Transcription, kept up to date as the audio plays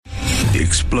the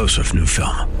explosive new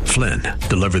film, Flynn,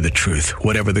 Deliver the Truth,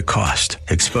 Whatever the Cost,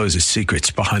 exposes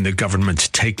secrets behind the government's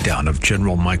takedown of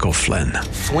General Michael Flynn.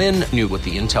 Flynn knew what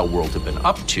the intel world had been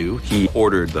up to. He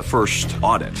ordered the first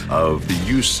audit of the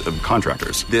use of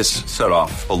contractors. This set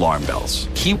off alarm bells.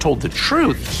 He told the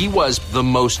truth. He was the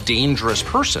most dangerous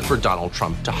person for Donald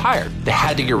Trump to hire. They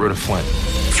had to get rid of Flynn.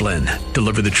 Flynn,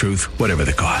 Deliver the Truth, Whatever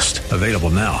the Cost. Available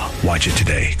now. Watch it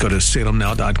today. Go to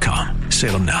salemnow.com.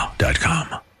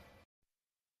 salemnow.com.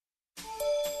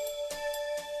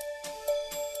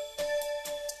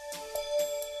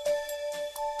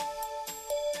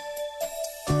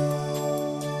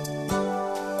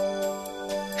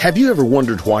 Have you ever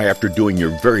wondered why, after doing your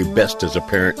very best as a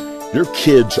parent, your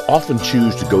kids often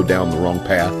choose to go down the wrong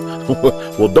path?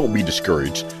 Well, don't be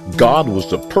discouraged. God was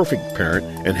the perfect parent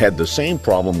and had the same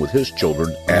problem with his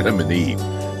children, Adam and Eve.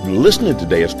 Listening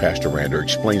today as Pastor Rander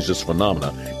explains this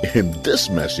phenomena in this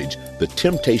message, The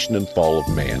Temptation and Fall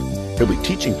of Man. He'll be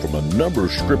teaching from a number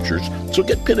of scriptures, so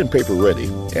get pen and paper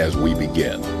ready as we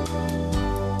begin.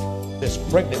 It's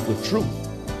pregnant with truth,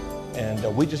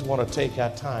 and we just want to take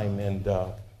our time and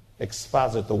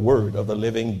exposit the word of the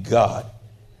living God.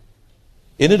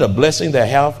 Isn't it a blessing to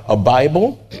have a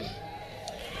Bible?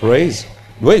 Praise.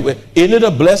 Wait. Isn't it a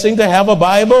blessing to have a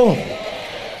Bible?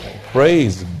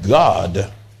 Praise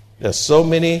God. There's so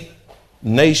many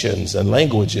nations and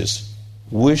languages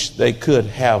wish they could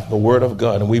have the word of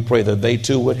God, and we pray that they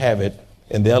too would have it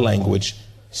in their language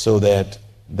so that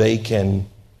they can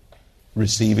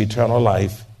receive eternal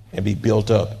life and be built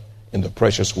up in the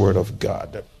precious word of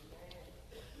God.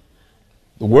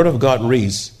 The word of God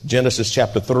reads, Genesis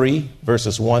chapter 3,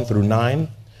 verses 1 through 9.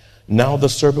 Now the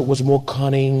serpent was more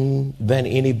cunning than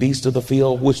any beast of the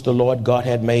field which the Lord God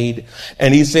had made.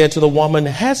 And he said to the woman,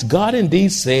 Has God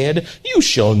indeed said, You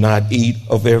shall not eat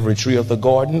of every tree of the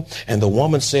garden? And the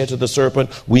woman said to the serpent,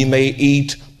 We may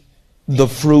eat the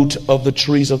fruit of the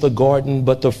trees of the garden,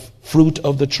 but the fruit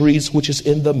of the trees which is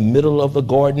in the middle of the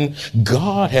garden,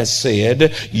 God has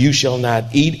said, You shall not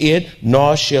eat it,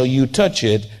 nor shall you touch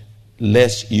it,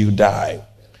 lest you die.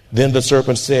 Then the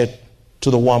serpent said to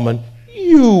the woman,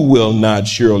 You will not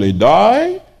surely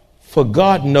die, for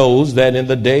God knows that in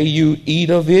the day you eat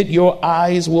of it, your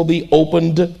eyes will be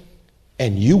opened,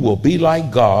 and you will be like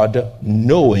God,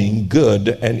 knowing good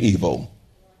and evil.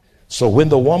 So when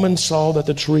the woman saw that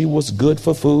the tree was good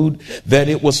for food, that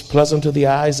it was pleasant to the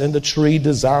eyes, and the tree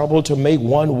desirable to make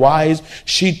one wise,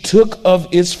 she took of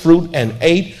its fruit and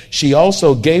ate. She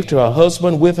also gave to her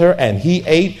husband with her, and he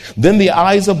ate. Then the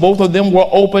eyes of both of them were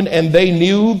opened, and they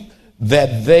knew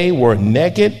that they were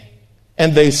naked,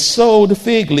 and they sewed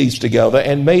fig leaves together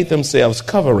and made themselves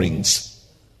coverings.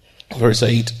 Verse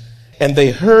 8. And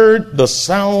they heard the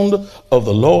sound of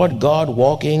the Lord God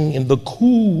walking in the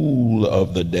cool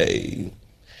of the day.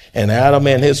 And Adam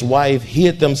and his wife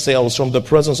hid themselves from the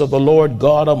presence of the Lord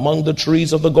God among the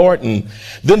trees of the garden.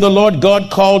 Then the Lord God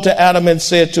called to Adam and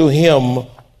said to him,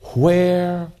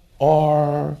 Where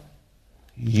are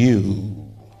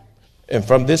you? And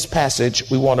from this passage,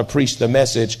 we want to preach the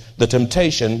message, the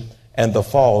temptation and the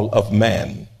fall of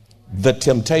man. The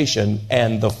temptation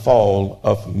and the fall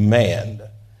of man.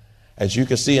 As you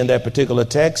can see in that particular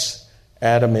text,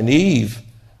 Adam and Eve,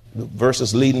 the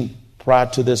verses leading prior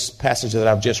to this passage that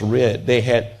I've just read, they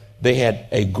had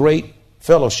a great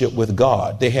fellowship with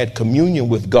God. They had communion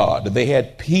with God. They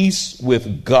had peace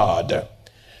with God.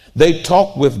 They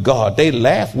talked with God. They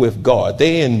laughed with God.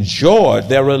 They enjoyed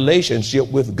their relationship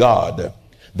with God.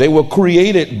 They were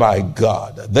created by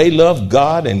God. They loved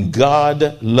God, and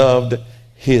God loved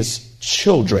his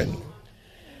children.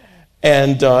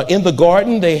 And in the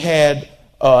garden, they had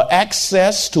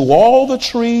access to all the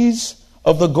trees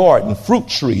of the garden, fruit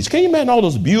trees. Can you imagine all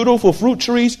those beautiful fruit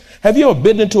trees? Have you ever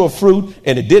bitten into a fruit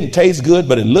and it didn't taste good,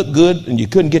 but it looked good and you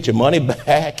couldn't get your money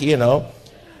back, you know?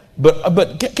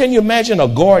 But can you imagine a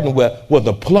garden where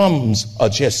the plums are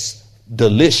just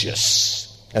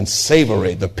delicious and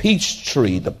savory? The peach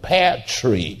tree, the pear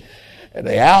tree, and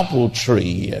the apple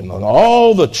tree, and on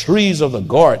all the trees of the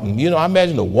garden. You know, I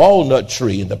imagine the walnut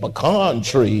tree and the pecan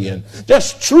tree, and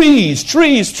just trees,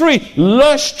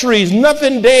 lush trees,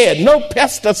 nothing dead, no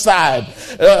pesticide.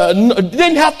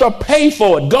 Didn't have to pay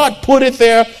for it. God put it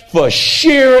there for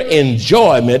sheer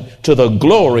enjoyment to the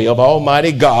glory of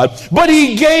Almighty God. But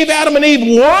he gave Adam and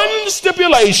Eve one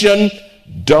stipulation: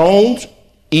 don't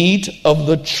eat of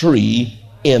the tree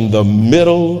in the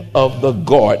middle of the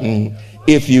garden.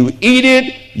 If you eat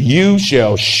it, you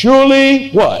shall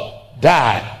surely, what?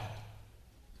 Die.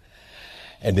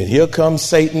 And then here comes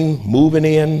Satan moving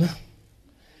in,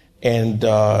 and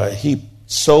he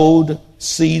sowed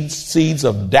seeds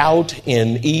of doubt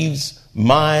in Eve's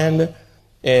mind,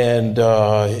 And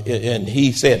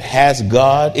he said, has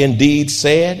God indeed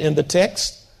said in the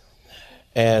text?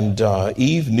 And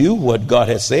Eve knew what God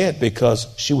had said because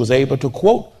she was able to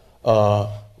quote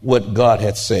what God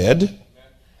had said.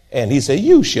 And he said,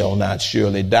 you shall not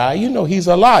surely die. You know, he's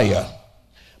a liar.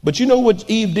 But you know what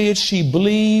Eve did? She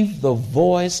believed the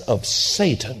voice of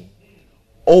Satan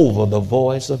over the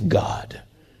voice of God.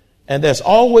 And that's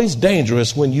always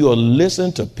dangerous when you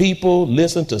listen to people,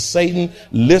 listen to Satan,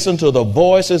 listen to the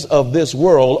voices of this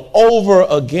world over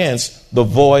against the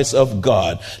voice of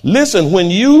God. Listen, when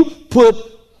you put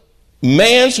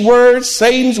man's word,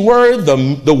 Satan's word,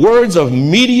 the words of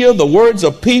media, the words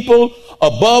of people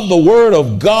above the word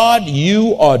of God,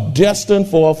 you are destined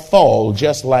for a fall,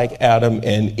 just like Adam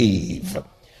and Eve.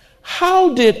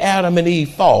 How did Adam and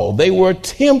Eve fall? They were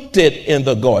tempted in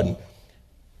the garden,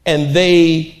 and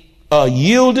they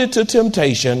yielded to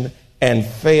temptation and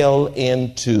fell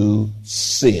into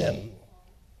sin.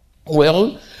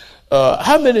 Well,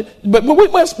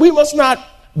 but we must not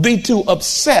be too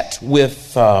upset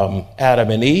with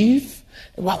Adam and Eve.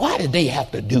 Why did they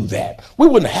have to do that? We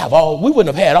wouldn't have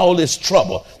had all this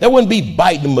trouble. There wouldn't be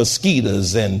biting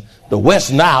mosquitoes and the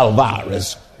West Nile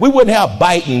virus. We wouldn't have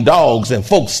biting dogs and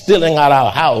folks stealing out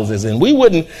our houses, and we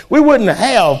wouldn't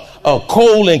have a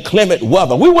cold and clement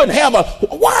weather. We wouldn't have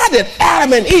why did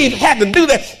Adam and Eve have to do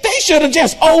that? They should have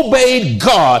just obeyed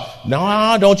God.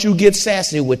 No, don't you get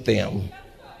sassy with them.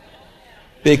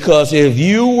 Because if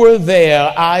you were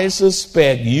there, I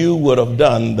suspect you would have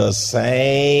done the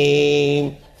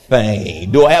same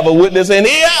thing. Do I have a witness in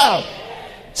here?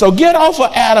 So get off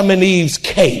of Adam and Eve's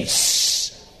case.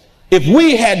 If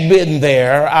we had been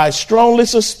there, I strongly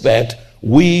suspect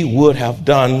we would have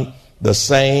done the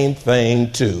same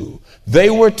thing too.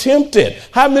 They were tempted.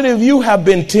 How many of you have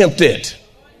been tempted?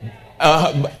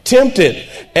 Tempted.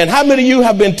 And how many of you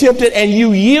have been tempted and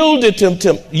you yielded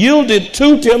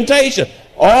to temptation?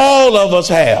 All of us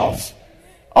have.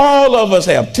 All of us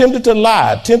have. Tempted to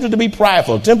lie, tempted to be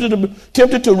prideful,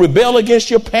 tempted to rebel against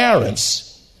your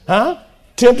parents.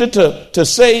 Tempted to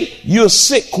say you're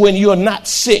sick when you're not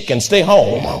sick and stay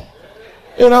home.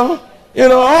 You know,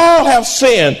 all have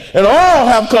sinned and all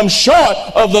have come short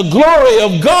of the glory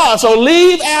of God. So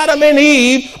leave Adam and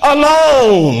Eve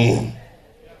alone.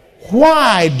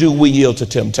 Why do we yield to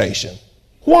temptation?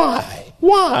 Why?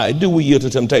 Why do we yield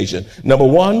to temptation? Number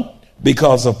one,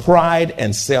 because of pride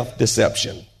and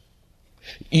self-deception.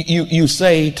 You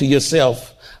say to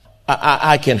yourself,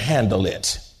 I can handle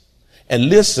it. And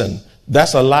listen,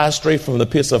 that's a lie straight from the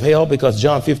pits of hell, because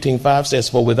John 15:5 says,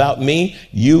 for without me,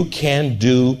 you can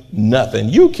do nothing.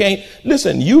 You can't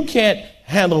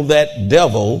handle that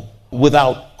devil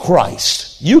without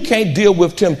Christ. You can't deal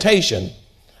with temptation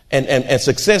and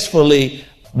successfully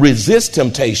resist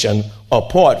temptation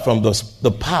apart from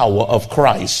the power of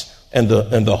Christ and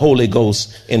the Holy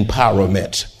Ghost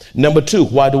empowerment. Number two,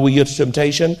 why do we yield to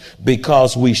temptation?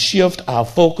 Because we shift our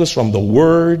focus from the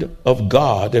Word of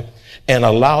God and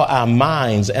allow our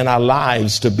minds and our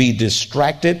lives to be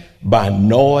distracted by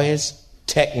noise,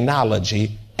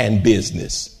 technology, and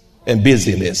busyness.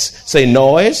 Say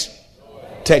noise,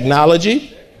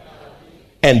 technology,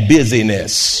 and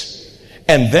busyness.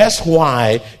 And that's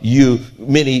why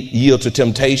many yield to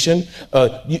temptation.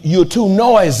 You're too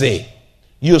noisy.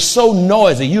 You're so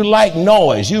noisy. You like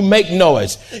noise. You make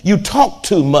noise. You talk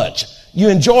too much. You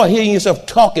enjoy hearing yourself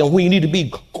talking when you need to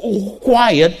be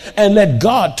quiet and let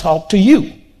God talk to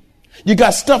you. You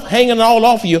got stuff hanging all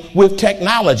off you with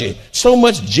technology. So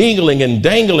much jingling and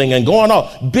dangling and going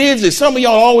on. Busy. Some of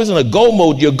y'all are always in a go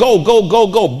mode. You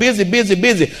go.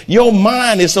 Busy. Your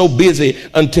mind is so busy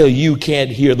until you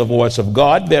can't hear the voice of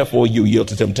God. Therefore, you yield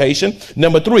to temptation.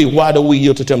 Number three, why do we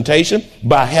yield to temptation?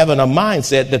 By having a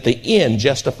mindset that the end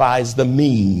justifies the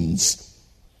means.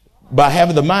 By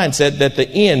having the mindset that the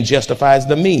end justifies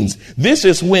the means. This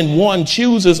is when one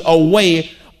chooses a way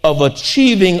of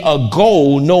achieving a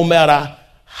goal, no matter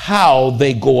how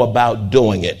they go about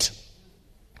doing it.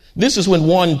 This is when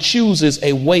one chooses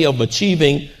a way of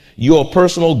achieving your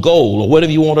personal goal or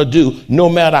whatever you want to do, no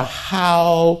matter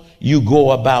how you go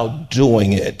about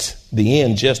doing it. The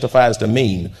end justifies the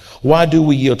mean. Why do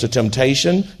we yield to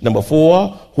temptation? Number four,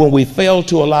 when we fail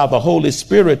to allow the Holy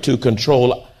Spirit to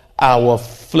control our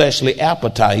fleshly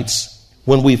appetites.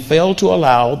 When we fail to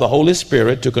allow the Holy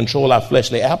Spirit to control our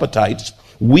fleshly appetites,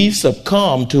 we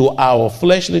succumb to our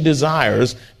fleshly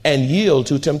desires and yield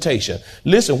to temptation.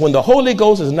 Listen, when the Holy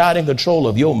Ghost is not in control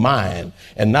of your mind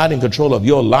and not in control of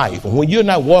your life, and when you're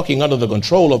not walking under the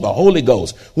control of the Holy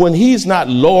Ghost, when he's not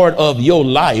Lord of your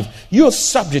life, you're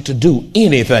subject to do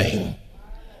anything.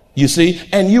 You see,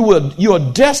 and you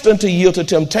are destined to yield to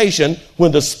temptation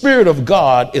when the Spirit of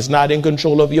God is not in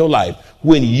control of your life.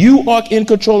 When you are in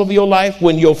control of your life,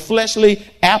 when your fleshly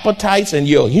appetites and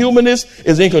your humanness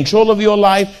is in control of your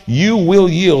life, you will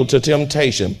yield to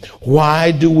temptation.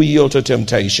 Why do we yield to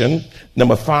temptation?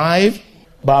 Number 5,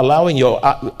 by allowing your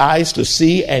eyes to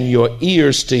see and your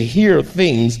ears to hear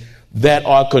things that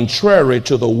are contrary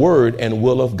to the word and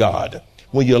will of God.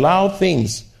 When you allow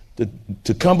things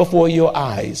to come before your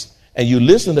eyes and you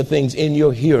listen to things in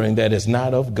your hearing that is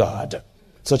not of God,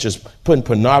 such as putting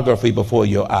pornography before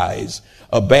your eyes,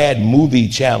 bad movie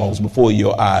channels before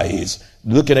your eyes,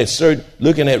 looking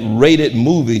at rated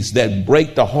movies that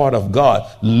break the heart of God,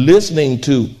 listening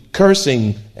to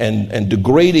cursing and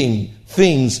degrading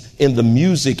things in the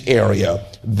music area,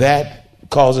 that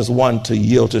causes one to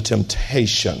yield to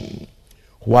temptation.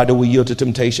 Why do we yield to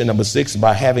temptation? Number 6,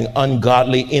 by having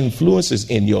ungodly influences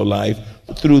in your life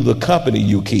through the company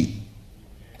you keep.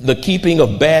 The keeping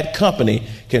of bad company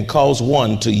can cause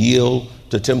one to yield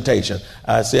to temptation.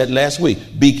 I said last week,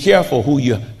 be careful who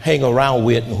you hang around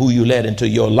with and who you let into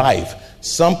your life.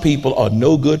 Some people are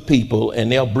no good people,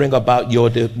 and they'll bring about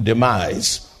your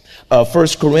demise. 1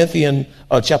 Corinthians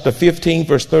chapter 15,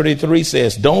 verse 33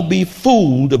 says, don't be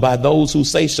fooled by those who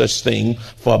say such thing,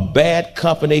 for bad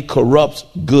company corrupts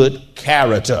good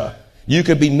character. You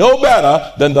can be no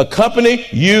better than the company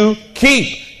you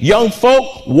keep. Young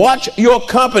folk, watch your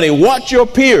company, watch your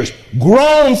peers.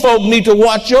 Grown folk need to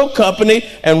watch your company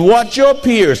and watch your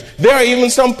peers. There are even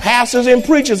some pastors and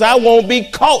preachers I won't be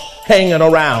caught hanging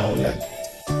around.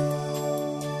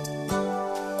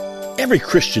 Every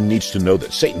Christian needs to know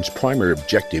that Satan's primary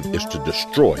objective is to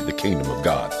destroy the kingdom of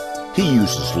God. He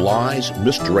uses lies,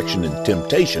 misdirection, and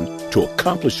temptation to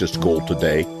accomplish this goal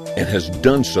today and has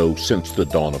done so since the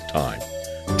dawn of time.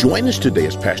 Join us today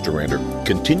as Pastor Rander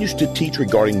continues to teach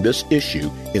regarding this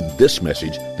issue in this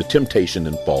message, The Temptation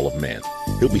and Fall of Man.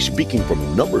 He'll be speaking from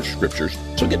a number of scriptures,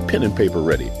 so get pen and paper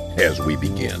ready as we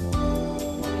begin.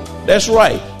 That's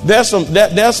right. There's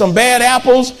some bad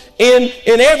apples in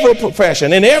every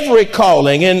profession, in every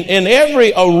calling, in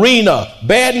every arena.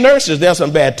 Bad nurses. There's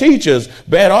some bad teachers,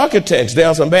 bad architects.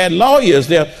 There's some bad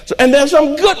lawyers. And there's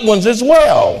some good ones as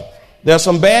well. There's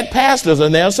some bad pastors,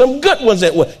 and there's some good ones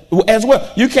as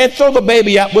well. You can't throw the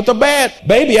baby out with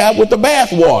the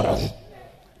bath water.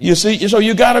 You see, so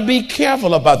you got to be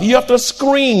careful about it. You have to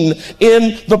screen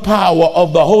in the power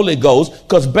of the Holy Ghost,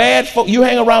 because bad folk, you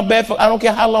hang around bad folk, I don't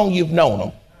care how long you've known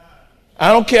them.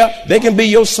 I don't care. They can be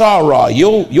your soror,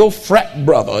 your frat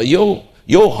brother, your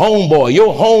homeboy,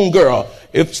 your homegirl.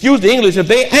 Excuse the English, if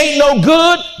they ain't no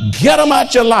good, get them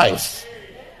out your life.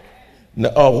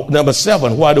 Number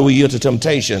 7, why do we yield to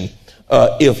temptation?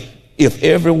 If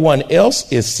everyone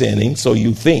else is sinning, so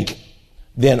you think,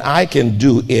 then I can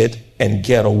do it and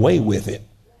get away with it.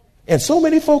 And so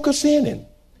many folk are sinning.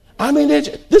 I mean,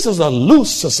 this is a loose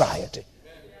society.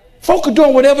 Folk are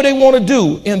doing whatever they want to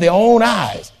do in their own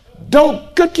eyes.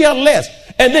 Could care less.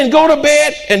 And then go to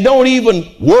bed and don't even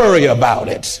worry about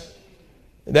it.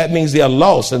 That means they're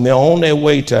lost and they're on their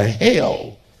way to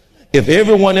hell. If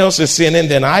everyone else is sinning,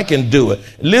 then I can do it.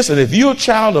 Listen, if you're a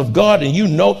child of God and you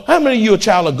know, how many of you are a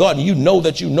child of God and you know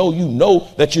that you know,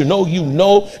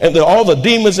 and that all the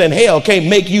demons in hell can't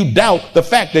make you doubt the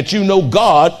fact that you know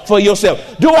God for yourself?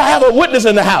 Do I have a witness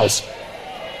in the house?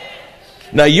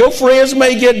 Now, your friends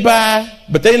may get by,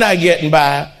 but they're not getting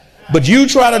by. But you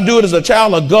try to do it as a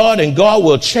child of God, and God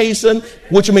will chasten,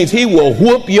 which means he will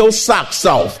whoop your socks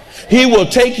off. He will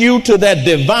take you to that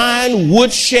divine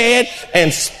woodshed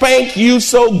and spank you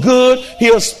so good,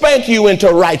 he'll spank you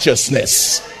into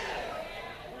righteousness.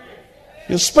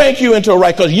 He'll spank you into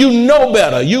right, because you know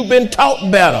better. You've been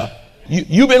taught better.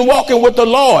 You've been walking with the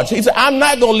Lord. He said, I'm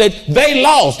not going to they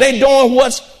lost. They doing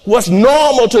what's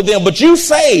normal to them, but you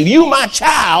saved. You my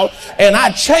child, and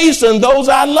I chasten those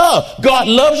I love. God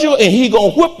loves you, and he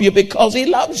going to whip you because he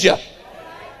loves you.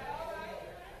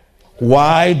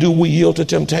 Why do we yield to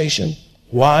temptation?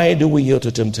 Why do we yield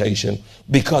to temptation?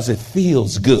 Because it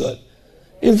feels good.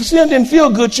 If sin didn't feel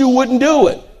good, you wouldn't do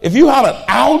it. If you hollered,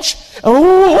 ouch,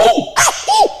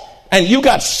 and you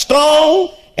got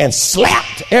stung and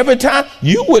slapped every time,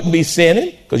 you wouldn't be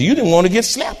sinning, because you didn't want to get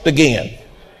slapped again.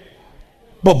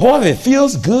 But boy, if it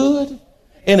feels good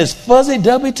and it's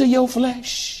fuzzy-dubby to your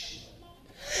flesh,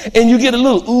 and you get a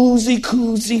little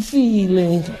oozy-koozy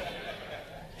feeling,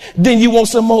 then you want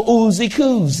some more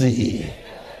oozy-koozy.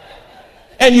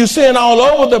 And you sin all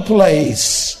over the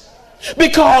place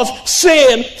because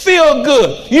sin feel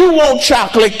good. You want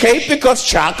chocolate cake because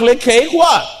chocolate cake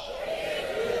what?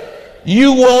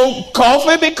 You want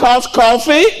coffee because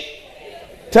coffee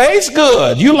Tastes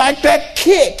good. You like that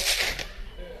kick.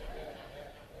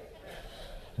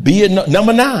 Be it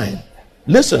number 9.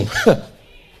 Listen,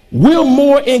 we're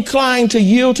more inclined to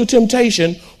yield to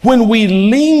temptation when we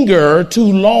linger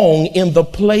too long in the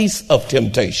place of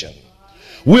temptation.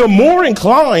 We're more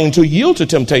inclined to yield to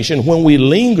temptation when we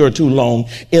linger too long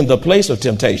in the place of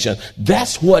temptation.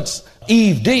 That's what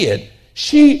Eve did.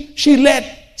 She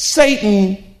let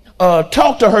Satan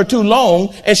talk to her too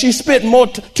long, and she spent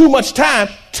too much time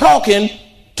talking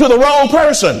to the wrong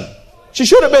person. She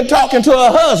should have been talking to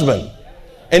her husband.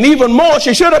 And even more,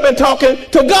 she should have been talking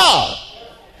to God.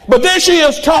 But then she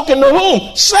is talking to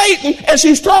whom? Satan, and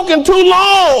she's talking too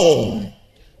long.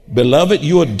 Beloved,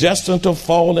 you are destined to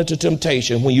fall into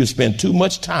temptation when you spend too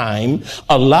much time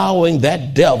allowing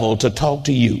that devil to talk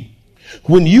to you.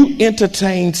 When you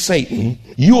entertain Satan,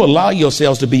 you allow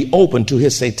yourselves to be open to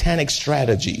his satanic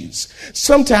strategies.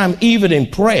 Sometimes even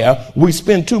in prayer, we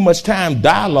spend too much time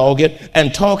dialoguing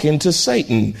and talking to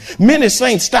Satan. Many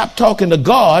saints stop talking to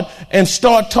God and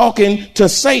start talking to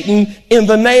Satan in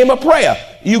the name of prayer.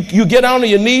 You get on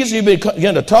your knees, you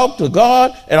begin to talk to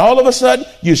God, and all of a sudden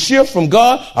you shift from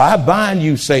God. I bind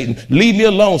you, Satan. Leave me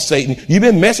alone, Satan. You've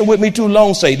been messing with me too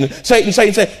long, Satan. Satan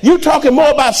said, you talking more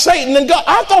about Satan than God.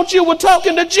 I thought you were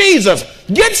talking to Jesus.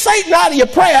 Get Satan out of your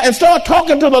prayer and start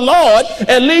talking to the Lord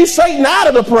and leave Satan out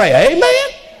of the prayer.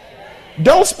 Amen?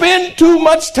 Don't spend too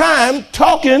much time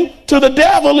talking to the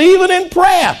devil, even in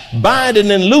prayer. Binding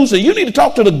and loosing. You need to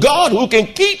talk to the God who can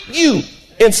keep you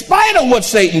in spite of what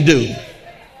Satan do.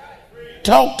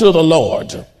 Talk to the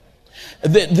Lord.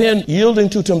 Then yielding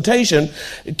to temptation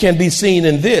can be seen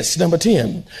in this. Number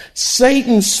 10,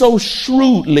 Satan so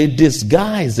shrewdly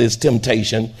disguises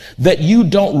temptation that you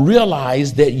don't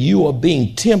realize that you are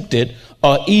being tempted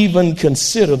or even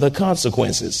consider the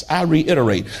consequences. I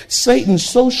reiterate, Satan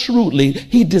so shrewdly,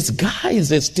 he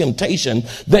disguises temptation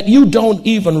that you don't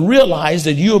even realize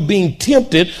that you're being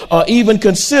tempted or even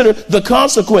consider the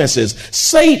consequences.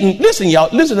 Satan, listen y'all,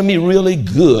 listen to me really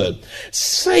good.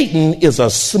 Satan is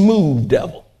a smooth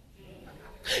devil.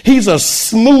 He's a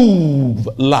smooth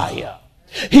liar.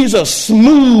 He's a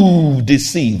smooth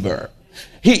deceiver.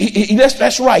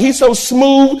 That's right. He's so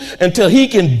smooth until he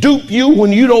can dupe you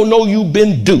when you don't know you've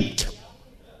been duped.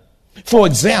 For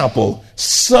example,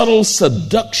 subtle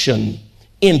seduction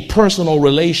in personal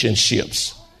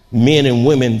relationships. Men and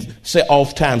women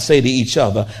oftentimes say to each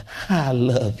other, I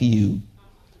love you.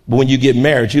 But when you get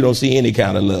married, you don't see any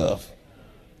kind of love.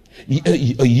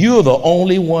 You're the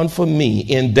only one for me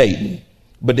in dating.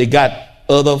 But they got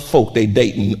other folk they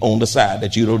dating on the side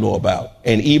that you don't know about.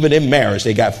 And even in marriage,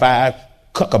 they got 5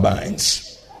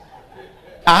 concubines.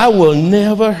 I will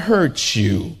never hurt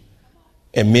you.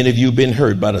 And many of you have been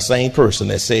hurt by the same person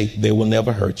that say they will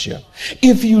never hurt you.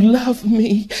 If you love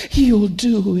me, you'll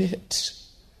do it.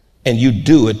 And you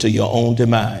do it to your own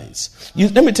demise.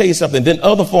 Let me tell you something. Then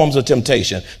other forms of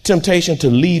temptation. Temptation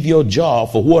to leave your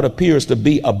job for what appears to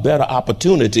be a better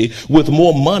opportunity with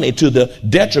more money to the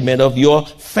detriment of your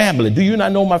family. Do you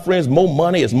not know, my friends, more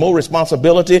money is more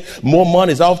responsibility. More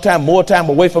money is oftentimes more time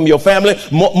away from your family.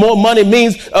 More money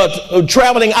means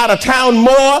traveling out of town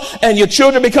more, and your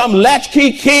children become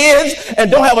latchkey kids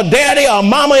and don't have a daddy or a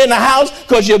mama in the house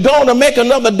because you're going to make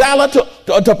another dollar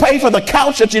to pay for the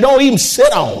couch that you don't even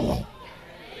sit on.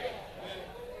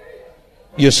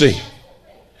 You see,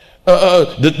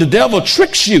 the devil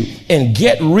tricks you in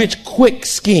get rich quick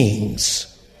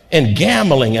schemes and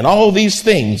gambling and all these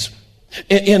things.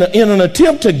 In an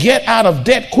attempt to get out of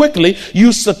debt quickly,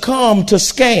 you succumb to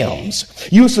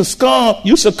scams.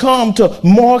 You succumb to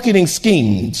marketing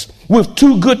schemes with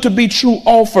too good to be true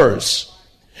offers.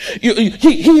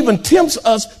 He even tempts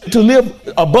us to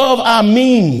live above our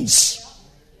means.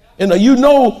 You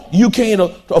know you can't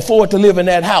afford to live in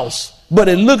that house, but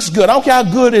it looks good. I don't care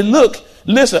how good it looks.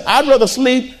 Listen, I'd rather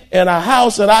sleep in a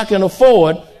house that I can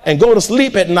afford and go to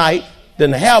sleep at night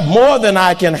than have more than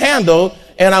I can handle,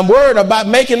 and I'm worried about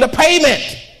making the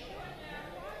payment.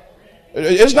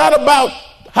 It's not about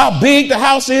how big the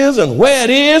house is and where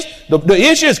it is. The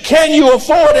issue is, can you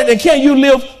afford it, and can you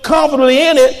live comfortably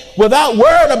in it without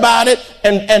worrying about it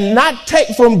and not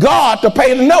take from God to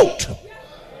pay the note?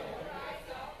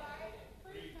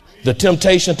 The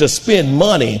temptation to spend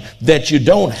money that you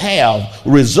don't have,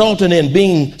 resulting in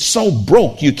being so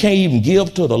broke you can't even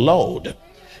give to the Lord.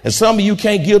 And some of you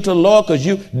can't give to the Lord because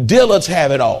dealers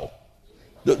have it all.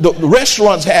 The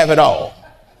restaurants have it all.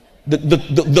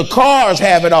 The cars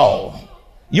have it all.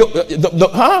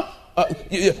 Everybody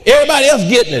else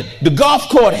getting it. The golf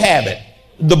court have it.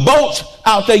 The boats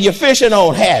out there you're fishing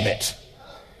on have it.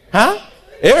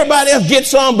 Everybody else gets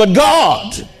some but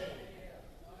God.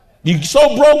 You're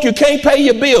so broke you can't pay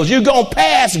your bills. You're going to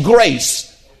pass grace.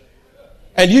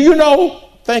 And you know,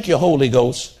 thank you, Holy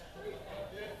Ghost.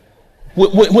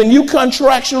 When you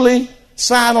contractually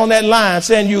sign on that line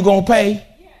saying you're going to pay,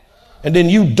 and then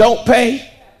you don't pay,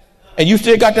 and you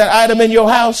still got that item in your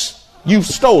house, you've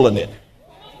stolen it.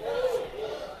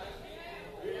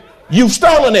 You've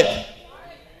stolen it.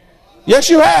 Yes,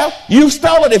 you have. You've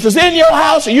stolen it. If it's in your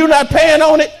house and you're not paying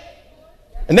on it,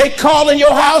 and they call in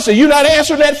your house and you're not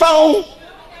answering that phone,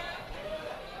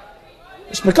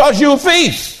 it's because you're a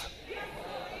thief.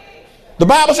 The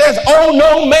Bible says, owe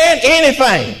no man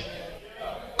anything.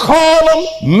 Call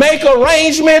them, make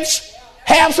arrangements,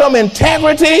 have some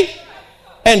integrity,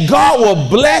 and God will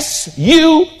bless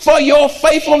you for your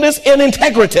faithfulness and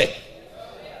integrity.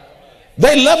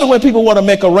 They love it when people want to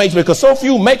make arrangements because so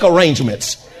few make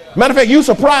arrangements. Matter of fact, you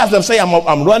surprise them, say,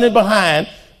 I'm running behind.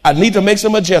 I need to make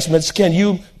some adjustments. Can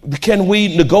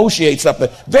we negotiate something?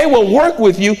 They will work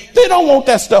with you. They don't want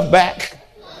that stuff back.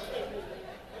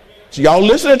 So y'all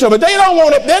listening to me. They don't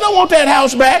want it. They don't want that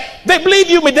house back. They believe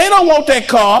you me. They don't want that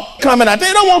car coming out.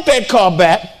 They don't want that car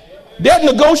back. They'll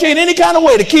negotiate any kind of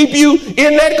way to keep you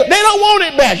in that. They don't want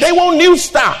it back. They want new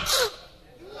stock.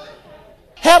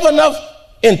 Have enough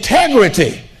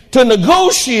integrity to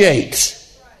negotiate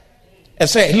and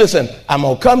say, listen, I'm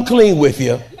going to come clean with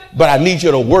you, but I need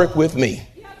you to work with me.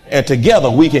 And together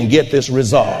we can get this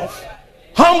resolved.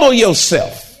 Humble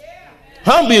yourself.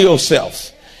 Humble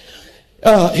yourself.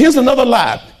 Here's another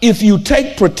lie. If you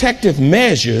take protective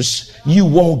measures, you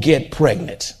won't get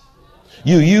pregnant.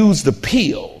 You use the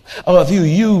pill, or if you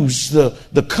use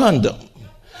the condom,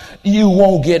 you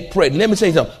won't get pregnant. Let me tell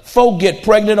you something. Folk get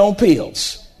pregnant on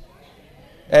pills.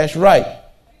 That's right.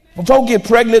 Folk get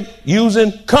pregnant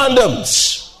using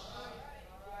condoms.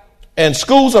 And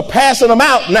schools are passing them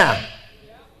out now.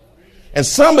 And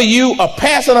some of you are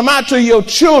passing them out to your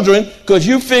children because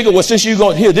you figure, well, since you're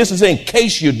going here, this is in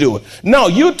case you do it. No,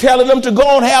 you're telling them to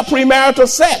go and have premarital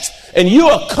sex, and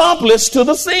you're accomplice to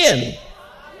the sin.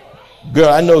 Girl,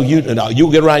 I know you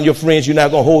get around your friends, you're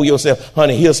not going to hold yourself,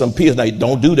 honey, here's some pills. Now,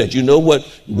 don't do that. You know what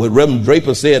Reverend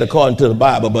Draper said according to the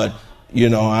Bible, but, you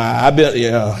know, I bet,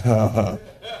 yeah.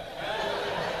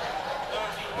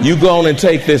 You go on and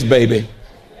take this, baby.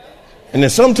 And then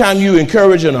sometimes you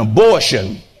encourage an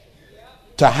abortion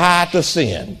to hide the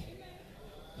sin.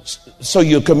 So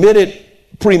you committed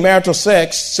premarital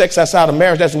sex outside of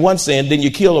marriage, that's one sin. Then you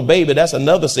kill a baby, that's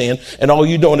another sin. And all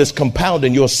you're doing is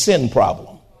compounding your sin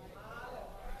problem.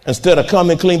 Instead of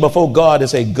coming clean before God and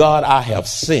say, God, I have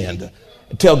sinned.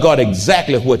 Tell God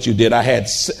exactly what you did. I had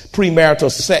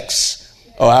premarital sex,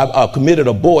 or I committed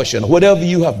abortion. Whatever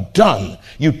you have done,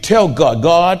 you tell God,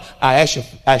 God, I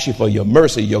ask you for your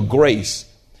mercy, your grace,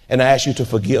 and I ask you to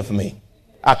forgive me.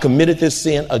 I committed this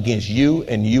sin against you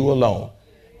and you alone,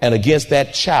 and against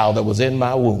that child that was in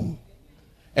my womb.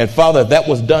 And Father, if that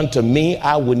was done to me,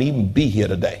 I wouldn't even be here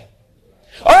today.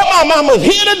 Oh, my mama's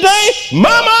here today.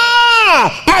 Mama,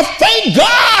 I thank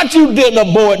God you didn't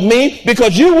abort me,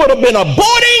 because you would have been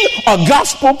aborting a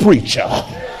gospel preacher.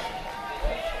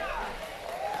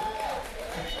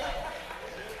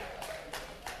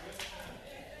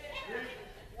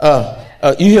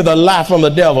 You hear the lie from the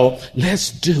devil, let's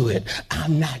do it.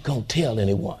 I'm not going to tell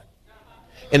anyone.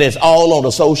 And it's all on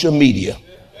the social media.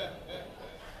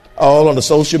 All on the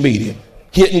social media.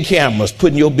 Hitting cameras,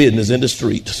 putting your business in the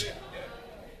streets.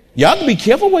 Y'all can be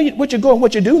careful what you go and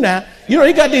what you do now. You know,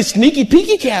 they got these sneaky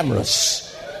peeky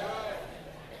cameras.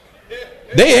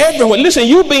 They everywhere. Listen,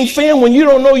 you being filmed when you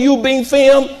don't know you being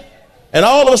filmed, and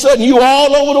all of a sudden you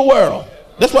all over the world.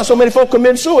 That's why so many folk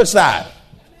commit suicide.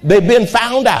 They've been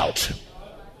found out.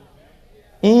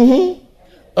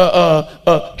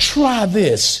 Try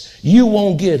this. You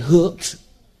won't get hooked.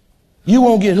 You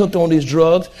won't get hooked on these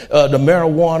drugs, the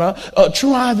marijuana.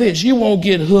 Try this. You won't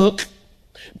get hooked.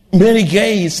 Many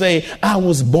gays say, I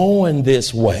was born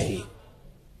this way.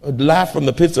 A lie from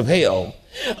the pits of hell.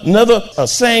 Another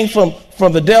saying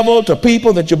from the devil to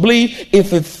people that you believe,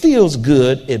 if it feels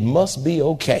good, it must be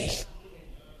okay.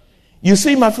 You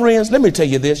see, my friends, let me tell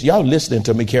you this. Y'all listening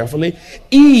to me carefully.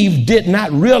 Eve did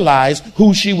not realize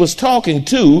who she was talking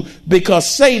to, because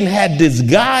Satan had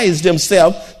disguised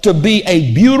himself to be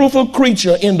a beautiful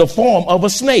creature in the form of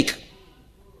a snake.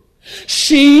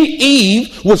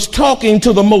 Eve, was talking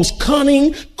to the most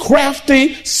cunning,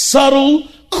 crafty, subtle,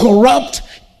 corrupt,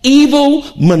 evil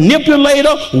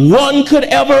manipulator one could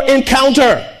ever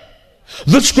encounter.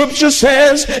 The scripture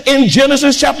says in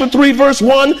Genesis chapter 3 verse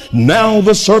 1, now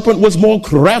the serpent was more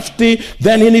crafty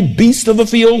than any beast of the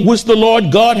field which the Lord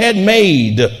God had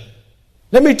made.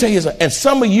 Let me tell you something. And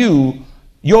some of you,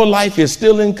 your life is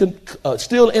still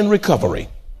in recovery.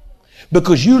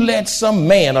 because you let some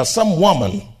man or some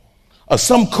woman or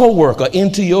some coworker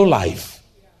into your life.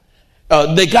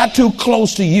 They got too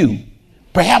close to you.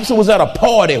 Perhaps it was at a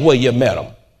party where you met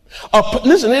them.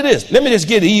 Listen, it is. Let me just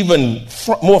get even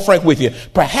more frank with you.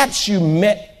 Perhaps you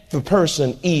met the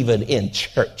person even in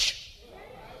church.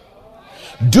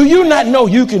 Do you not know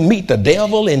you can meet the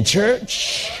devil in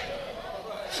church?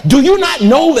 Do you not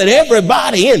know that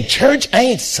everybody in church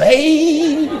ain't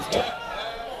saved?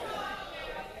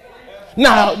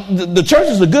 Now, the church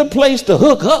is a good place to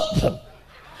hook up,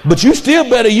 but you still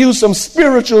better use some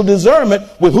spiritual discernment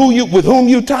with whom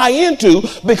you tie into,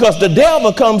 because the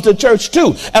devil comes to church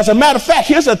too. As a matter of fact,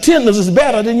 his attendance is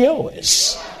better than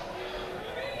yours.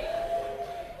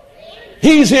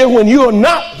 He's here when you are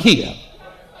not here.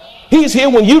 He's here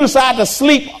when you decide to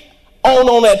sleep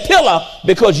on that pillow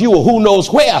because you were who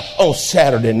knows where on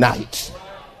Saturday night.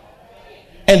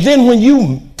 And then when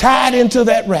you tied into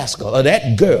that rascal or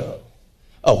that girl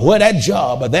or where that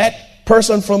job or that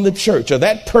person from the church or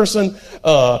that person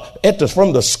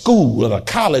from the school or the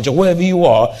college or wherever you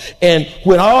are, and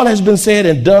when all has been said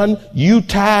and done, you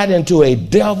tied into a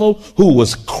devil who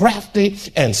was crafty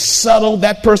and subtle.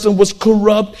 That person was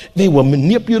corrupt. They were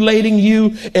manipulating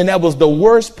you, and that was the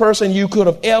worst person you could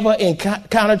have ever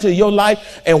encountered in your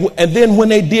life. And then when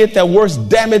they did their worst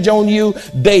damage on you,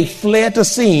 they fled the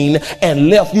scene and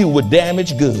left you with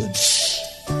damaged goods.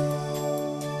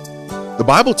 The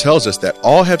Bible tells us that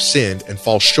all have sinned and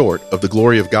fall short of the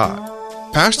glory of God.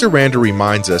 Pastor Randall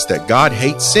reminds us that God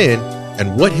hates sin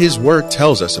and what His Word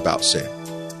tells us about sin.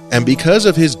 And because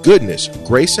of His goodness,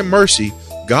 grace, and mercy,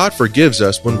 God forgives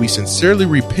us when we sincerely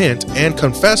repent and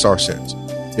confess our sins.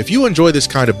 If you enjoy this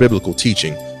kind of biblical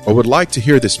teaching or would like to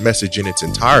hear this message in its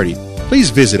entirety,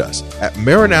 please visit us at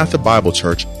Maranatha Bible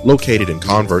Church located in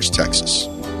Converse, Texas.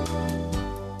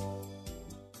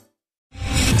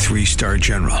 3-star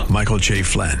General Michael J.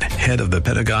 Flynn, head of the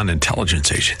Pentagon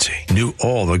Intelligence Agency, knew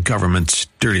all the government's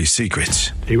dirty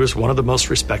secrets. He was one of the most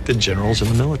respected generals in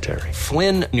the military.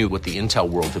 Flynn knew what the intel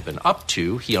world had been up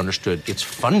to. He understood its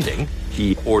funding.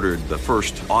 He ordered the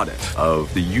first audit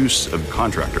of the use of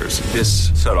contractors.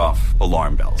 This set off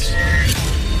alarm bells.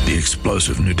 The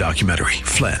explosive new documentary,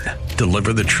 Flynn,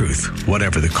 Deliver the Truth,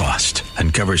 Whatever the Cost,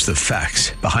 uncovers the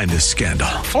facts behind this scandal.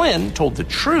 Flynn told the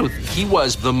truth. He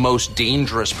was the most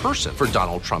dangerous person for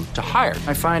Donald Trump to hire.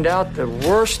 I find out the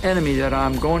worst enemy that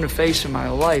I'm going to face in my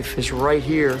life is right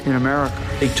here in America.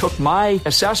 They took my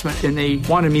assessment and they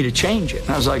wanted me to change it. And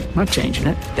I was like, I'm not changing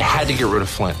it. They had to get rid of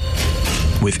Flynn.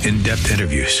 With in-depth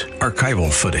interviews,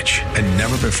 archival footage, and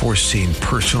never-before-seen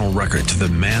personal records of the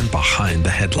man behind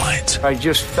the headlines. I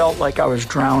just felt like I was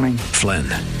drowning. Flynn,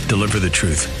 Deliver the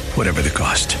Truth, Whatever the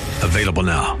Cost. Available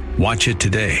now. Watch it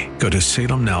today. Go to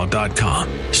salemnow.com.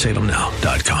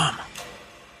 salemnow.com.